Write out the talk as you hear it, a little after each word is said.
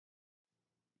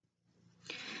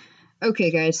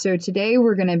Okay guys, so today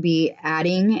we're going to be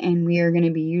adding and we are going to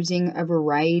be using a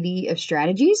variety of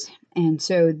strategies. And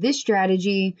so this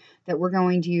strategy that we're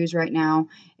going to use right now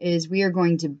is we are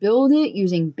going to build it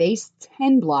using base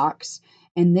 10 blocks,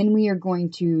 and then we are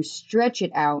going to stretch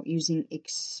it out using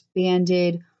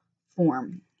expanded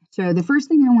form. So the first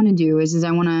thing I want to do is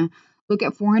I want to look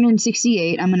at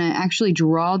 468. I'm going to actually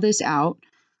draw this out.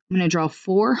 I'm going to draw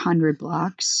 400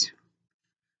 blocks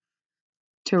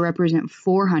to represent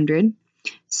 400,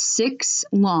 6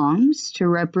 longs to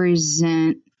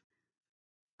represent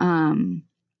our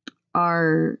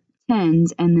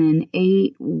 10s, and then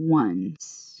 8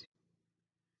 ones.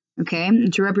 Okay,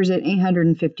 and to represent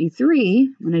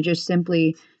 853, I'm going to just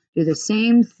simply do the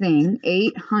same thing,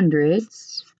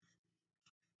 800s.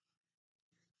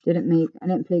 I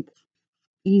didn't pick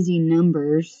easy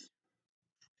numbers.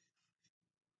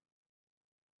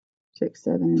 6,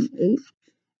 7, 8,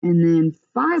 and then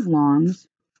 5 longs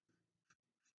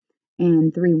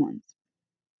and 3 ones.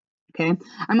 Okay,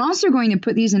 I'm also going to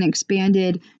put these in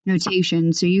expanded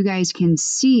notation so you guys can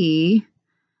see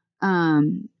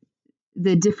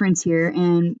the difference here.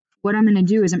 And what I'm going to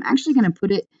do is I'm actually going to put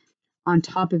it on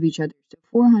top of each other. So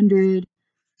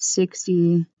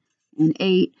 460 and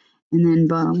 8, and then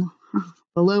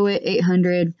below it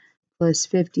 800 plus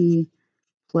 50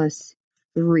 plus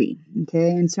 3. Okay,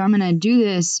 and so I'm going to do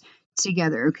this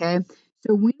together. Okay,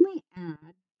 so when we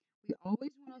add, we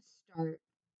always want to start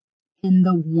in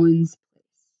the ones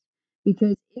place,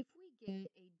 because if we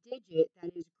get a digit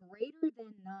that is greater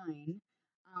than 9,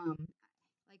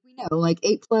 like we know, like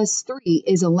 8 plus 3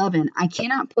 is 11. I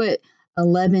cannot put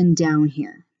 11 down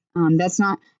here. That's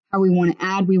not how we want to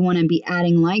add. We want to be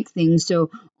adding like things,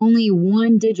 so only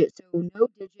one digit, so no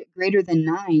digit greater than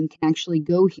 9 can actually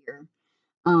go here.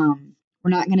 We're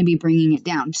not going to be bringing it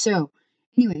down. So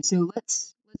anyway, so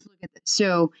let's look at this.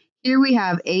 So here we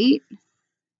have 8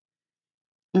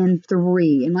 and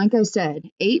 3. And like I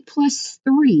said, 8 plus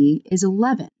 3 is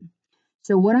 11.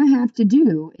 So what I have to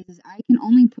do is I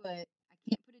can't put a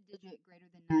digit greater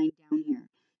than 9 down here.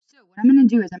 So what I'm going to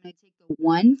do is I'm going to take the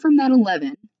 1 from that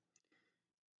 11,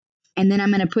 and then I'm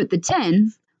going to put the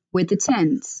 10 with the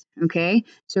 10s, okay?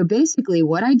 So basically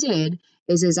what I did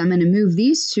is I'm going to move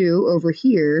these two over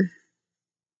here.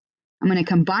 I'm going to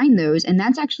combine those, and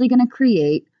that's actually going to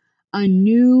create a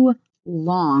new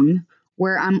long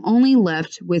where I'm only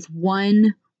left with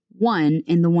 1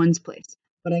 in the ones place.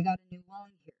 But I got a new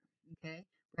long here, okay,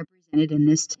 represented in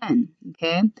this 10,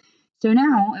 okay? So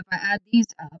now if I add these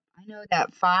up, I know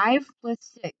that 5 plus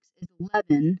 6 is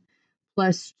 11,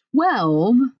 plus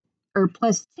 12, or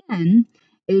plus 10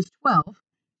 is 12.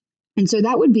 And so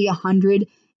that would be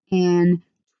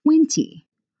 120.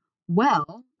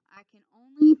 Well, I can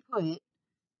only put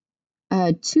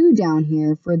 2 down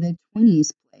here for the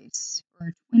 20s place,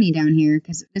 or 20 down here,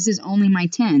 because this is only my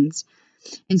 10s.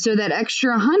 And so that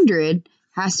extra 100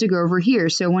 has to go over here.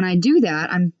 So when I do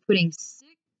that, I'm putting 6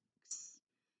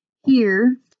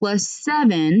 here plus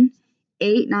 7,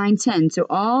 8, 9, 10. So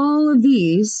all of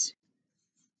these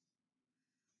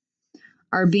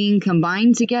are being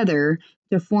combined together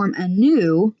to form a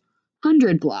new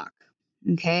 100 block.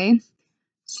 Okay,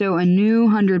 so a new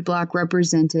 100 block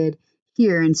represented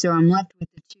here, and so I'm left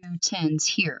with the 2 10s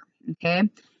here. Okay,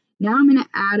 now I'm going to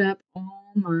add up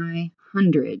all my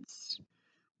hundreds.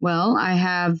 Well, I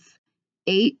have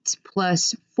 8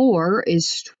 plus 4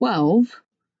 is 12,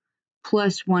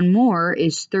 plus 1 more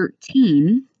is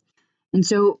 13. And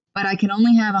so, but I can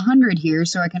only have 100 here,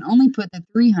 so I can only put the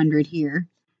 300 here.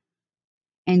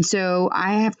 And so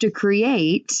I have to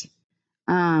create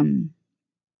a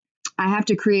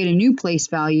new place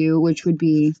value, which would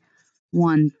be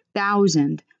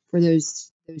 1,000 for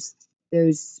those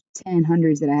 10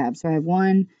 hundreds that I have. So I have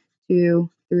 1,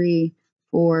 2, 3,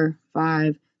 4,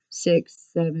 5, 6,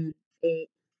 7, 8,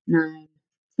 9,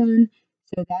 10.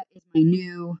 So that is my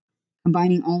new,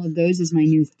 combining all of those is my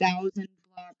new 1,000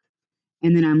 block.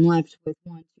 And then I'm left with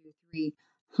 1, 2, 3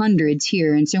 hundreds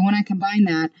here. And so when I combine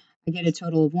that, I get a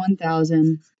total of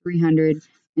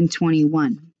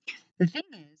 1,321. The thing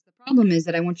is, the problem is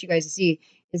that I want you guys to see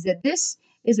is that this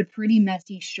is a pretty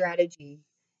messy strategy,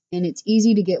 and it's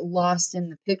easy to get lost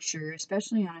in the picture,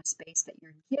 especially on a space that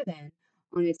you're given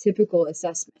on a typical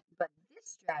assessment. But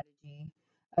this strategy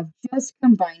of just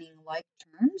combining like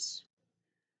terms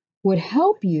would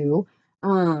help you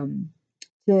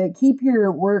to keep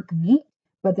your work neat,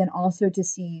 but then also to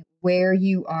see where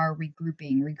you are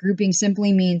regrouping. Regrouping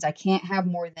simply means I can't have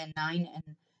more than 9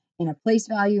 in a place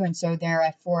value, and so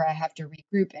therefore I have to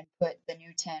regroup and put the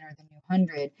new 10 or the new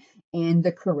 100 in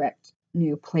the correct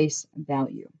new place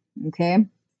value. Okay,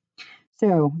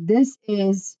 so this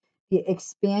is the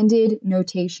expanded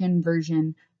notation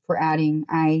version for adding.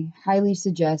 I highly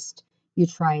suggest you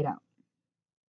try it out.